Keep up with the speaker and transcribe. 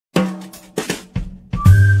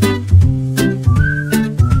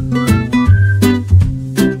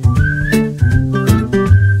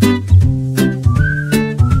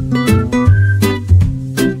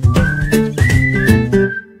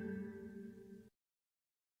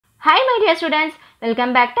Hi my dear students,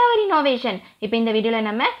 welcome back to our innovation. இப்போ இந்த வீடியோல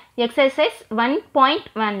நம்ம exercise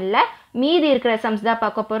 1.1ல மீதி இருக்கிற sums தான்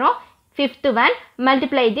பார்க்க போறோம். Fifth one,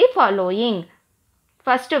 multiply the following.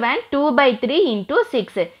 First one 2/3 into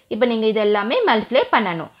 6. இப்போ நீங்க இது எல்லாமே multiply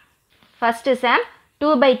பண்ணனும். First sum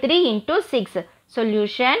 2/3 into 6.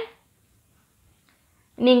 Solution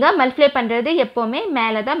நீங்க multiply பண்றது எப்பவுமே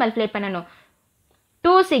மேல தான் multiply பண்ணனும்.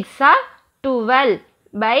 2 6 are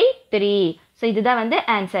 12/3. So இதுதான் வந்து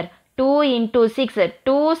answer. 2 into 6.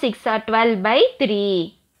 2 6 are 12/3.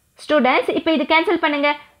 Students, இப்போ இது cancel பண்ணுங்க.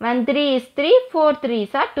 1 3 is 3. 4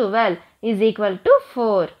 3s are 12 is equal to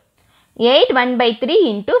 4. 8 1/3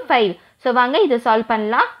 into 5. So வாங்க இது solve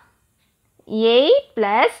பண்ணலாம். 8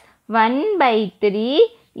 plus 1/3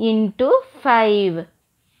 into 5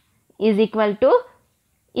 is equal to,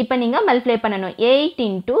 இப்போ நீங்க multiply பண்ணனும். 8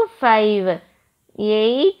 into 5.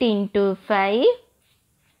 8 into 5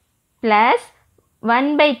 plus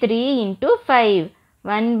 1/3 into 5.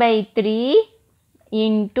 1/3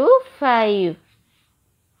 into 5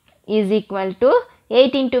 is equal to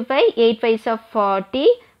 8 into 5. 8 5s are 40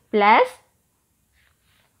 plus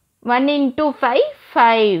 1 into 5.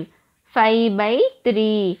 5.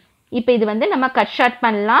 5/3. இப்போ இது வந்து நம்ம cut short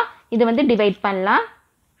பண்ணலாம். இது வந்து divide பண்ணலாம்.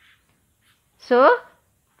 So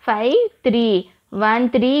 5 3. 1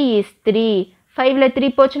 3 is 3. 5ல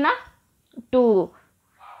 3 போச்சுனா 2.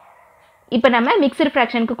 இப்போ நம்ம mixed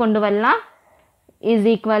fraction க்கு கொண்டு வரலாம். is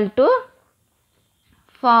equal to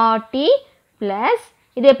 40 plus,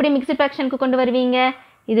 இது எப்படி mixed fraction க்கு கொண்டு வருவீங்க?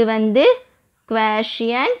 இது வந்து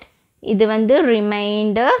quotient, இது வந்து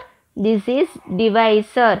remainder, this is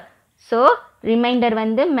divisor. So remainder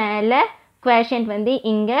வந்து மேல, quotient வந்து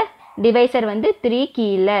இங்க, divisor வந்து 3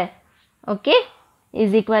 கீழ. Okay,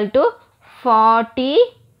 is equal to 40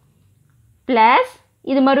 plus,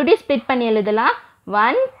 இது மறுபடியும் split பண்ணி எழுதலாம்.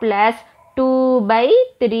 1 plus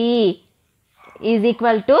 2/3 is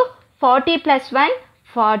equal to 40 plus 1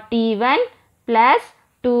 41 plus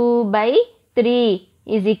 2/3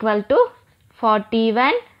 is equal to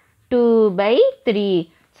 41 2/3.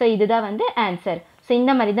 So இதுதான் வந்து answer. So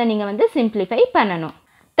இந்த மாதிரி தான் நீங்க வந்து simplify பண்ணனும்.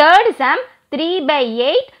 Third sum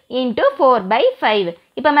 3/8 into 4/5.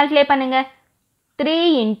 இப்போ multiply பண்ணுங்க. 3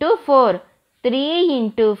 into 4. 3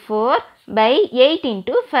 into 4 by 8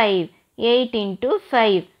 into 5. 8 into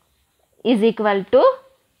 5 is equal to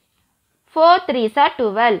 4 3s are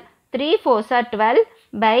 12. 3 4s are 12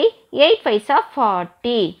 by 8 5s are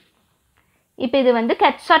 40. இப்போ இது வந்து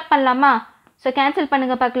cut short பண்ணலாமா? So cancel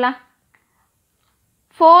பண்ணுங்க பார்க்கலாம்.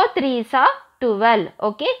 4 3s are 12.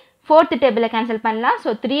 Okay, fourth table cancel பண்ணலாம். So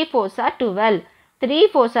 3 4s are 12. 3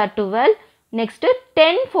 4s are 12. Next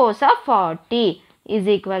 10 4s are 40 is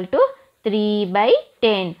equal to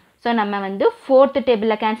 3/10. So நம்ம வந்து fourth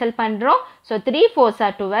table cancel பண்றோம். So 3 4s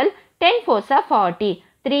are 12. 10 4s are 40.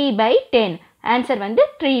 3/10. Answer வந்து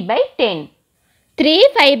 3/10. 3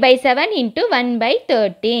 5/7 into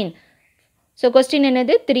 1/13. So question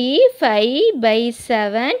என்னது? 3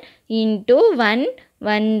 5/7 into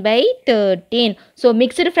 1/13. So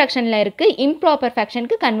mixed fractionல இருக்கு. Improper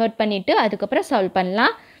fractionக்கு convert பண்ணிட்டு அதுக்கப்புறம் solve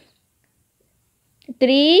பண்ணலாம்.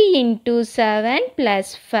 3 into 7 plus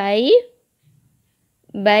 5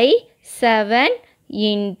 by 7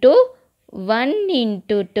 into 1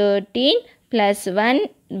 into 13 plus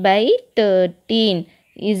 1/13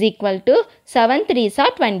 is equal to 7 3s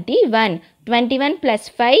are 21. 21 plus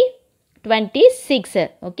 5 26.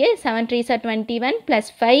 Okay, 7 3s are 21 plus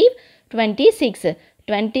 5 26.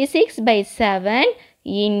 26 by 7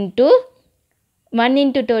 into 1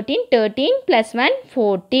 into 13. 13 plus 1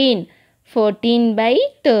 14.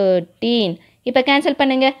 14/13. இப்போ cancel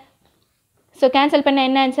பண்ணுங்க. So cancel பண்ண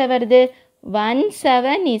என்ன answer வருது? 1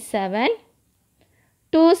 7 is 7.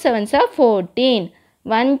 2 7s are 14.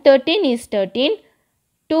 1 13 is 13.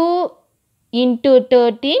 2 into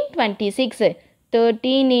 13 26.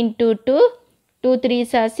 13 into 2. 2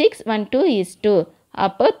 3s are 6. 1 2 is 2.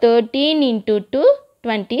 அப்போ 13 into 2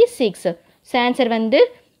 26. So answer வந்து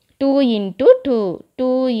 2 into 2.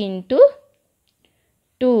 2 into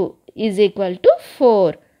 2 is equal to 4.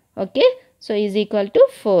 Okay, so is equal to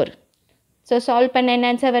 4. So solve பண்ண என்ன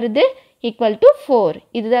answer வருது? Equal to 4.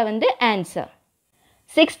 இதுதான் வந்து answer.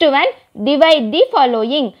 Sixth one, divide the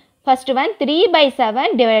following. First one 3/7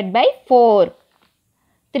 divided by 4.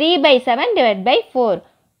 3/7 divided by 4.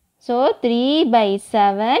 So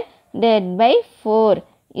 3/7 divided by 4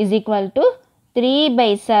 is equal to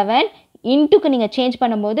 3/7 இன்டுக்கு நீங்க change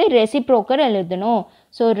பண்ணும்போது reciprocal எழுதணும்.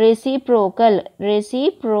 So reciprocal.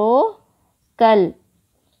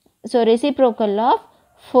 So reciprocal of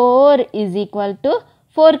 4 is equal to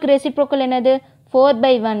 4க்கு reciprocal என்னது?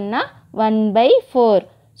 4/1 னா 1/4.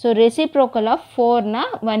 So reciprocal of 4னா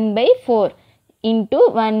 1/4 into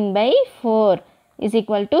 1/4 is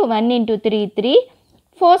equal to 1 into 3 3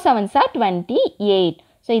 4 7s are 28.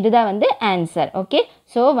 So இதுதான் வந்து answer. Okay,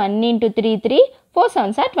 so 1 into 3 3 4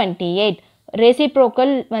 7s are 28.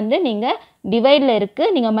 Reciprocal வந்து நீங்கள் டிவைடில்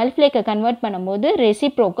இருக்குது, நீங்கள் மல்டிப்ளைக்கு கன்வெர்ட் பண்ணும்போது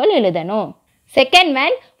ரெசிப்ரோக்கல் எழுதணும். Second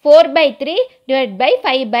one 4/3 divided by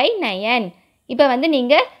 5/9. இப்போ வந்து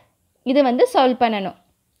நீங்கள் இது வந்து சால்வ் பண்ணணும்.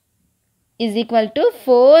 is equal to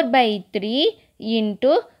 4/3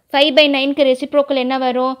 into 5/9க்கு reciprocal என்ன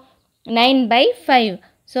வரும்? 9/5.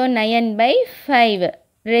 So 9/5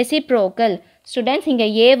 reciprocal. ஸ்டூடெண்ட்ஸ் இங்கே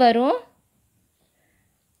ஏ வரும்.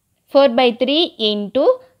 4/3 into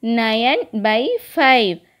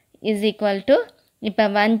 9/5 is equal to, இப்போ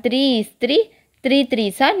 1 3 is 3 3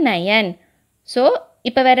 3s are 9. ஸோ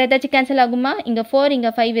இப்போ வேறு ஏதாச்சும் கேன்சல் ஆகுமா? இங்கே 4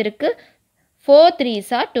 இங்கே 5 இருக்குது. 4 3s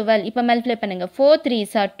are 12. இப்போ மல்டிப்ளை பண்ணுங்கள். 4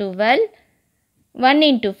 3s are 12. 1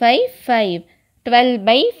 into 5 5.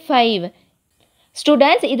 12/5.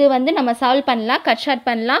 ஸ்டூடெண்ட்ஸ் இது வந்து நம்ம சால்வ் பண்ணலாம், கட் ஷார்ட்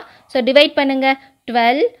பண்ணலாம். ஸோ டிவைட் பண்ணுங்கள்.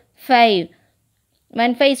 12 5.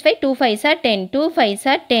 1 5 is 5. 2 5s are 10. 2 5s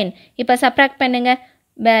are 10. இப்போ சப்ராக்ட் பண்ணுங்கள்.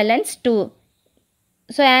 பேலன்ஸ் 2.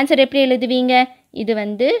 ஸோ ஆன்சர் எப்படி எழுதுவீங்க? இது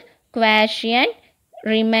வந்து குவேஷியன்ட்,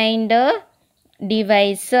 reminder,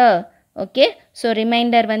 divisor. Okay, so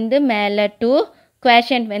remainder வந்து மேலே 2,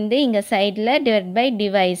 குவேஷியன்ட் வந்து இங்கே சைடில் டிவைட் பை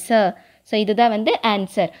டிவைசர். ஸோ இதுதான் வந்து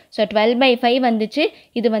ஆன்சர். ஸோ 12/5 வந்துச்சு.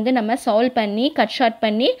 இது வந்து நம்ம சால்வ் பண்ணி கட் ஷார்ட்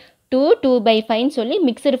பண்ணி 2 2/5 சொல்லி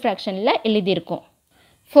மிக்சடு ஃப்ராக்ஷனில் எழுதியிருக்கோம்.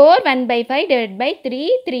 4 1/5 divided by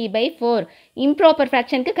 3 3/4. இம்ப்ராப்பர்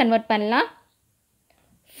ஃப்ராக்ஷனுக்கு கன்வெர்ட் பண்ணலாம்.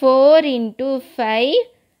 4 into 5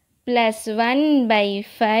 plus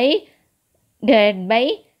 1/5 divided by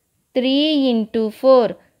 3 into 4.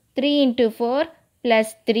 3 into 4 plus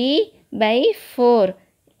 3/4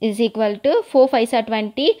 is equal to 4 5s are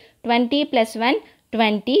 20. 20 plus 1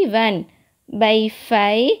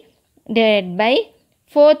 21/5 divided by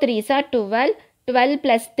 4 3s are 12. 12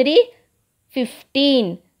 plus 3 15.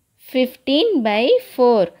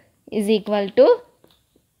 15/4 is equal to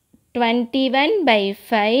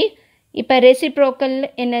 21/5. இப்போ ரெசிப்ரோக்கல்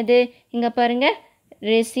என்னது? இங்கே பாருங்கள்,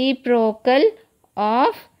 reciprocal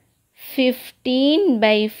of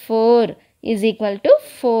 15/4 is equal to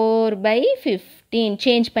 4/15.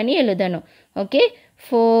 Change பண்ணி எழுதணும். Okay,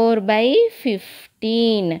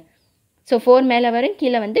 4/15. So 4 மேலே வரும்,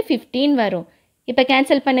 கீழே வந்து 15 வரும். இப்போ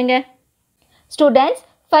கேன்சல் பண்ணுங்கள். ஸ்டூடெண்ட்ஸ்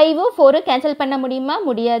 5 4 கேன்சல் பண்ண முடியுமா?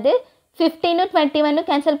 முடியாது. 15 21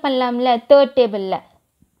 கேன்சல் பண்ணலாம்ல தேர்ட் டேபிளில்.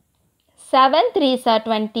 7 3s are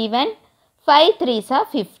 21. 5 3s are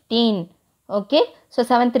 15. Okay, so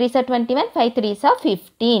 7 3s are 21. 5 3s are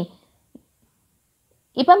 15.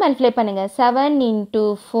 இப்போ மல்டிப்ளை பண்ணுங்கள். 7 into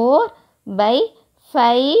 4 by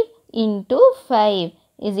 5 into 5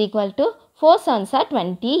 is equal to 4 7s are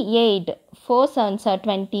 28. 4 7s are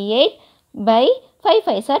 28 by 5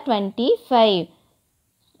 5s are 25.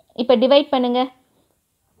 இப்போ டிவைட் பண்ணுங்கள்.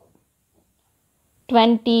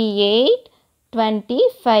 28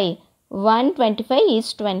 25. 125 is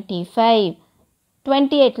 25.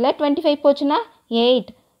 28ல 25 போச்சுன்னா 8.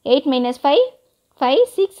 8 minus 5 5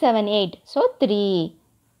 6 7 8. ஸோ 3.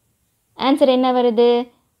 ஆன்சர் என்ன வருது?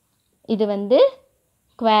 இது வந்து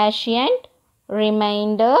குவேஷியன்ட்,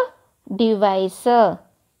 ரிமைண்டர், டிவைசர்.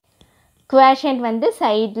 குவேஷியன்ட் வந்து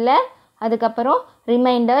சைடில், அதுக்கப்புறம்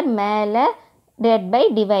ரிமைண்டர் மேலே, டிவைட் பை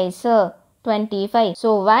டிவைசர் 25. ஸோ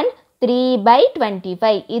 1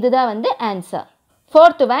 3/25. இதுதான் வந்து answer.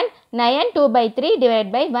 Fourth one 9 2/3 divided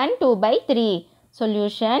by 1 2/3.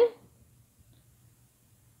 Solution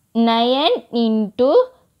 9 into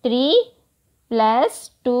 3 plus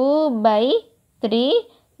 2/3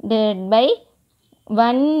 divided by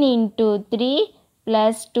 1 into 3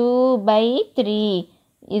 plus 2/3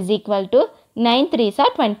 is equal to 9 3s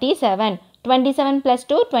are 27. 27 plus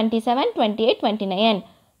 2 27 28 29.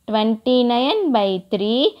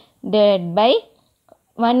 29/3 divided by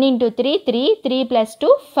 1 into 3 3 3 plus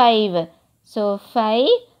 2 5. So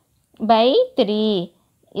 5/3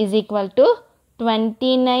 is equal to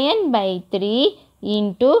 29/3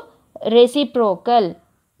 into reciprocal.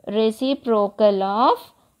 Reciprocal of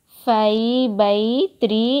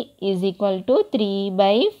 5/3 is equal to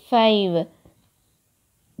 3/5.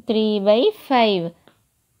 3/5.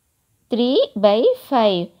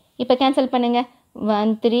 3/5. இப்போ cancel பண்ணுங்க.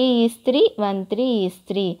 1 3 is 3. 1 3 is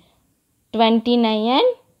 3.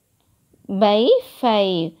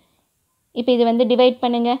 29/5. இப்போ இது வந்து divide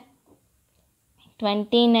பண்ணுங்க.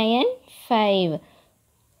 29/5.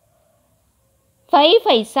 5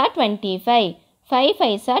 5s are 25. 5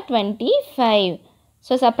 5s are 25.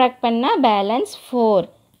 So subtract பண்ணால் balance 4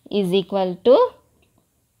 is equal to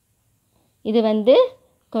இது வந்து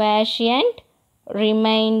quotient,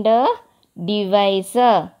 remainder,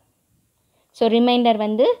 divisor. So remainder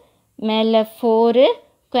வந்து மேலே 4,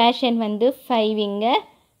 quotient வந்து 5 இங்கே,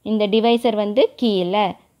 இந்த டிவைசர் வந்து கீழே.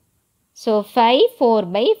 So 5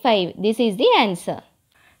 4/5. This is the answer.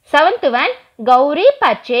 Seventh one, Gauri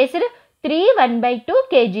purchased 3 1/2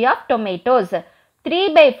 kg of tomatoes,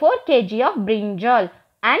 3/4 kg of brinjal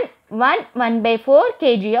and 1/4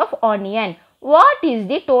 kg of onion. What is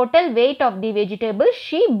the total weight of the vegetable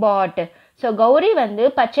she bought? So Gowri வந்து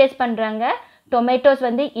purchase பண்ணுறாங்க. Tomatoes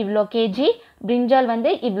வந்து இவ்வளோ KG, பிரிஞ்சால்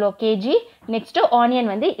வந்து இவ்வளோ KG, next onion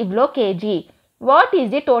வந்து இவ்வளோ KG. What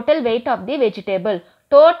is the total weight of the vegetable?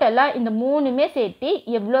 டோட்டலாக இந்த மூணுமே சேர்த்து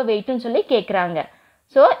எவ்வளோ வெயிட்டுன்னு சொல்லி கேட்குறாங்க.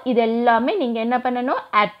 ஸோ இது எல்லாமே நீங்கள் என்ன பண்ணணும்?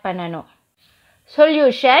 ஆட் பண்ணணும்.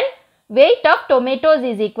 Solution: weight of tomatoes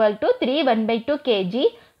is equal to 3 1/2 kg,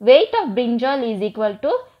 weight of brinjal is equal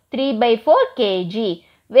to 3/4 kg,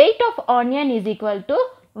 weight of onion is equal to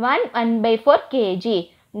 1/4 kg.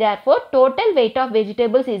 Therefore, total weight of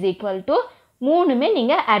vegetables is equal to மூணுமே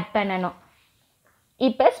நீங்கள் add பண்ணணும்.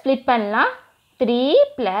 இப்போ split பண்ணலாம். 3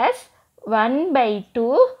 + 1/2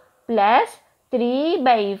 +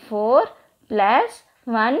 3/4 +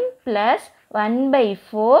 1 +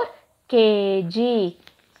 1/4 kg.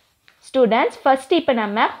 Students, first இப்போ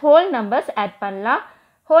நம்ம whole numbers add பண்ணலாம்.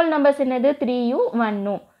 Whole numbers என்னது? 3யும்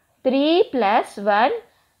 1ம். 3 + 1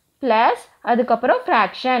 plus அதுக்கப்புறம்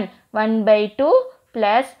fraction 1/2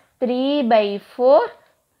 + 3/4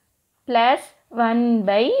 +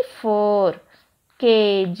 1/4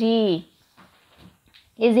 kg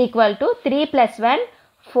is equal to 3 + 1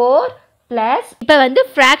 4 plus இப்போ வந்து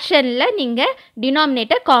ஃப்ராக்ஷனில் நீங்கள்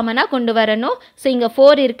டினாமினேட்டர் காமனாக கொண்டு வரணும். ஸோ இங்கே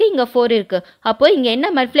 4 இருக்குது, இங்கே 4 இருக்குது. அப்போது இங்கே என்ன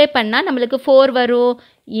மல்டிப்ளை பண்ணால் நம்மளுக்கு 4 வரும்?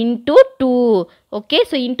 Into 2. Okay,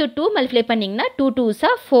 so into 2 multiply பண்ணிங்கன்னா 2 2s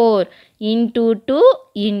are 4 into 2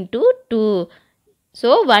 into 2. So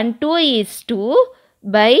 1 2 is 2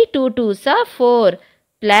 by 2 2s are 4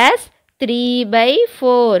 plus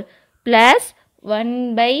 3/4 plus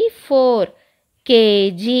 1/4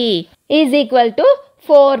 kg is equal to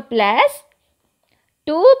 4 plus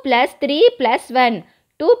 2 plus 3 plus 1.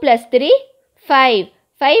 2 plus 3 5.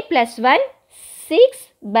 5 plus 1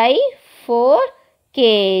 6/4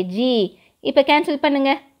 kg. இப்போ கேன்சல்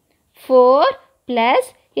பண்ணுங்க. 4 plus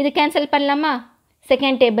இது கேன்சல் பண்ணலாமா?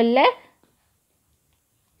 செகண்ட் டேபிளில்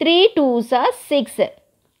 3 2s are 6.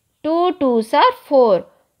 2 2s are 4.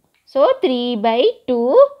 So 3/2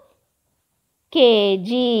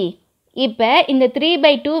 kg. இப்போ இந்த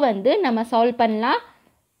 3/2 வந்து நம்ம solve பண்ணலாம்.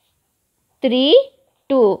 3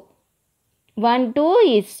 2 1 2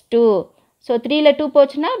 is 2. ஸோ 3ல் 2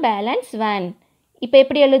 போச்சுன்னா பேலன்ஸ் 1. இப்போ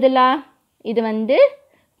எப்படி எழுதலாம்? இது வந்து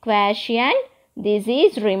quotient, this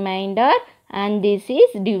is remainder and this is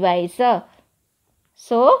divisor.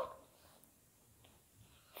 So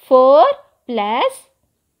 4 plus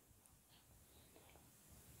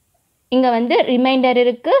இங்கே வந்து ரிமைண்டர்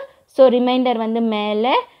இருக்குது. ஸோ ரிமைண்டர் வந்து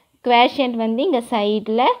மேலே, quotient வந்து இங்கே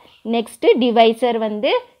சைடில், நெக்ஸ்ட்டு டிவைசர்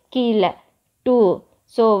வந்து கீழே 2.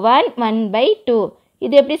 ஸோ 1 1/2.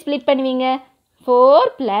 இது எப்படி ஸ்ப்ளிட் பண்ணுவீங்க? 4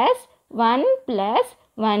 + 1 +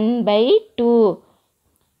 1/2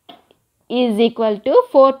 is equal to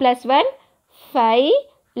 4 + 1 5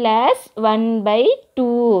 + 1/2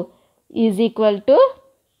 is equal to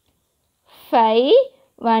 5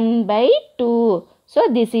 1/2. So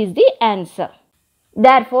this is the answer.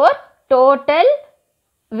 Therefore, total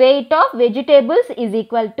weight of vegetables is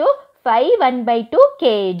equal to 5 1/2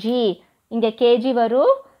 kg. இங்கே kg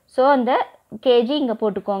வரும். ஸோ அந்த kg இங்கே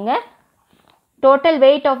போட்டுக்கோங்க. Total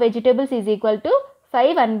weight of vegetables is equal to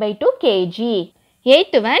 5 1/2 kg.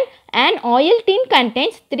 Eighth one, an oil tin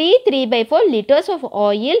contains 3 3/4 liters of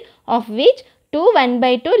oil, of which 2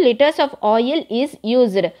 1/2 liters of oil is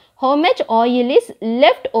used. How much oil is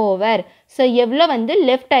left over? So எவ்வளோ வந்து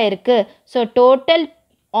left ஆயிருக்கு? So total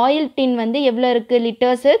oil டின் வந்து எவ்வளோ இருக்குது?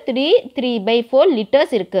 Litres 3 3/4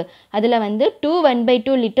 litres இருக்குது. அதில் வந்து 2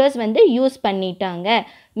 1/2 litres வந்து யூஸ் பண்ணிட்டாங்க.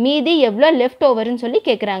 மீதி எவ்வளோ லெஃப்ட் ஓவர்னு சொல்லி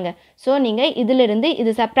கேட்குறாங்க. ஸோ நீங்கள் இதிலிருந்து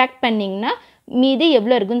இது சப்ராக்ட் பண்ணிங்கன்னா மீதி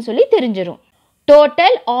எவ்வளோ இருக்குன்னு சொல்லி தெரிஞ்சிடும்.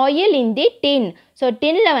 டோட்டல் ஆயில் இன் தி டின். ஸோ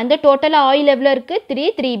டின்னில் வந்து டோட்டலாக ஆயில் எவ்வளோ இருக்குது? 3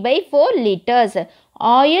 3/4 litres.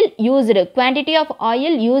 Oil used, quantity of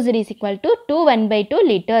oil used is equal to 2 1/2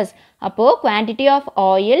 litres. அப்போது quantity of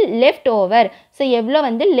oil left over. So எவ்வளோ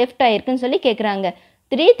வந்து லெஃப்ட் ஆயிருக்குன்னு சொல்லி கேட்குறாங்க.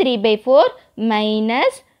 3 3/4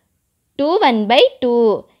 மைனஸ் 2 1/2.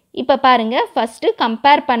 இப்போ பாருங்கள், ஃபஸ்ட்டு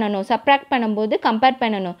கம்பேர் பண்ணணும். சப்ராக்ட் பண்ணும்போது கம்பேர்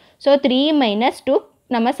பண்ணணும். ஸோ 3 - 2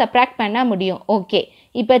 நம்ம சப்ராக்ட் பண்ண முடியும். ஓகே,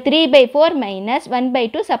 இப்போ 3/4 மைனஸ்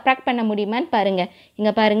 1/2 சப்ராக்ட் பண்ண முடியுமான்னு பாருங்கள்.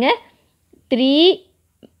 இங்கே பாருங்கள், 3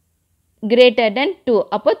 greater than 2.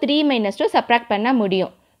 அப்போ 3 - 2 சப்ராக்ட் பண்ண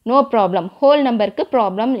முடியும். No problem. ஹோல் நம்பருக்கு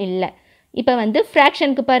ப்ராப்ளம் இல்லை. இப்போ வந்து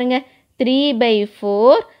ஃப்ராக்ஷனுக்கு பாருங்கள்,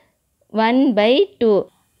 3/4 1/2.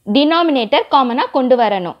 டினாமினேட்டர் காமனாக கொண்டு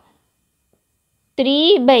வரணும்.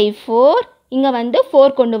 3/4 இங்கே வந்து 4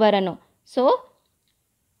 கொண்டு வரணும். So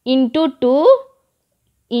into 2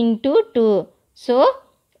 into 2. So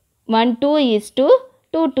 1 2 is 2,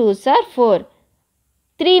 2 2s are 4.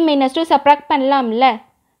 3 minus 2 subtract பண்ணலாம்ல,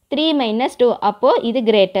 3 minus 2, அப்போது இது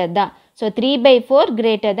greater தான். So 3/4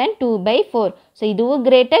 greater than 2/4. ஸோ இதுவும்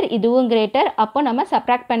greater, இதுவும் greater. அப்போ நம்ம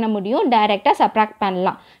subtract பண்ண முடியும், டைரெக்டாக subtract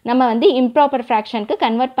பண்ணலாம். நம்ம வந்து improper fractionக்கு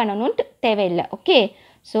convert பண்ணணும்னு தேவையில்லை. Okay,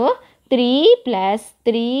 so 3 plus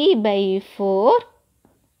 3/4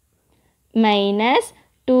 minus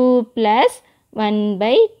 2 plus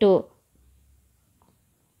 1/2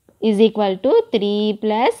 is equal to 3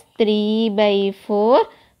 plus 3/4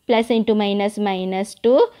 plus into minus minus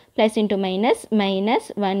 2 plus into minus minus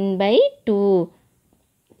 1/2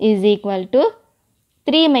 is equal to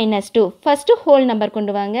 3 minus 2. First whole number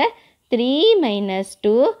கொண்டு வாங்க. 3 minus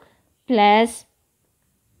 2 plus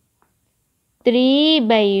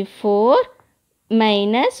 3/4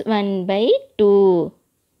 minus 1/2.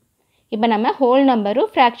 இப்போ நம்ம ஹோல் நம்பரும்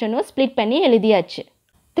ஃப்ராக்ஷனும் ஸ்ப்ளிட் பண்ணி எழுதியாச்சு.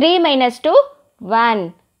 3 minus 2 1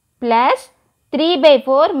 plus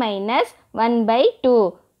 3/4 minus 1/2.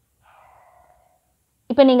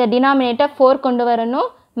 இப்போ நீங்கள் denominator 4 கொண்டு வரணும்,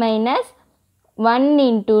 minus 1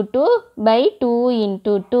 into 2 by 2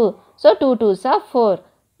 into 2. So 2 2s are 4.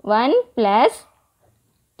 1 plus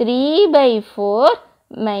 3/4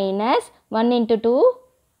 minus 1 into 2,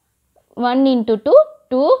 1 into 2,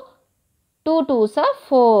 2, 2 2s are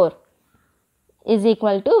 4 is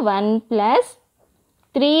equal to 1 plus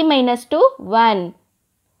 3 minus 2 1,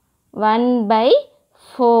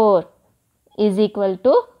 1/4 is equal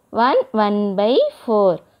to 1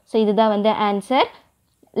 1/4. So இதுதான் வந்து ஆன்சர்.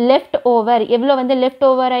 லெஃப்ட் ஓவர் எவ்வளோ வந்து லெஃப்ட்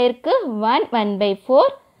ஓவர் ஆயிருக்கு? 1 1/4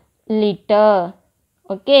 liter.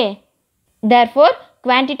 Okay, therefore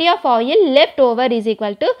quantity of oil left over is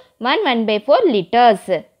equal to 1 1/4 liters.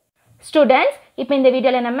 Students, இப்போ இந்த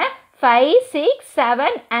வீடியோவில் நம்ம 5 6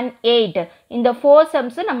 7 and 8 இந்த 4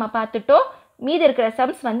 சம்ஸும் நம்ம பார்த்துட்டோம். மீதி இருக்கிற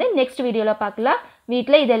சம்ஸ் வந்து நெக்ஸ்ட் வீடியோவில் பார்க்கலாம்.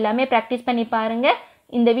 வீட்டில் இது எல்லாமே ப்ராக்டிஸ் பண்ணி பாருங்கள்.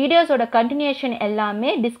 இந்த வீடியோஸோட கண்டினியூஷன் எல்லாமே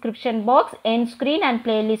description box, N screen and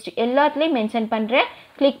playlist எல்லாத்துலேயும் மென்ஷன் பண்ணுறேன்.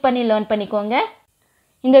 கிளிக் பண்ணி லேர்ன் பண்ணிக்கோங்க.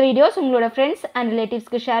 இந்த வீடியோஸ் உங்களோட ஃப்ரெண்ட்ஸ் அண்ட்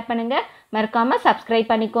ரிலேட்டிவ்ஸ்க்கு ஷேர் பண்ணுங்கள். மறக்காமல்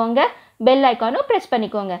சப்ஸ்கிரைப் பண்ணிக்கோங்க. பெல் ஐக்கானும் ப்ரெஸ்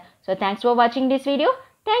பண்ணிக்கோங்க. ஸோ தேங்க்ஸ் ஃபார் வாட்சிங் this video.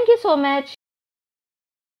 Thank you so much.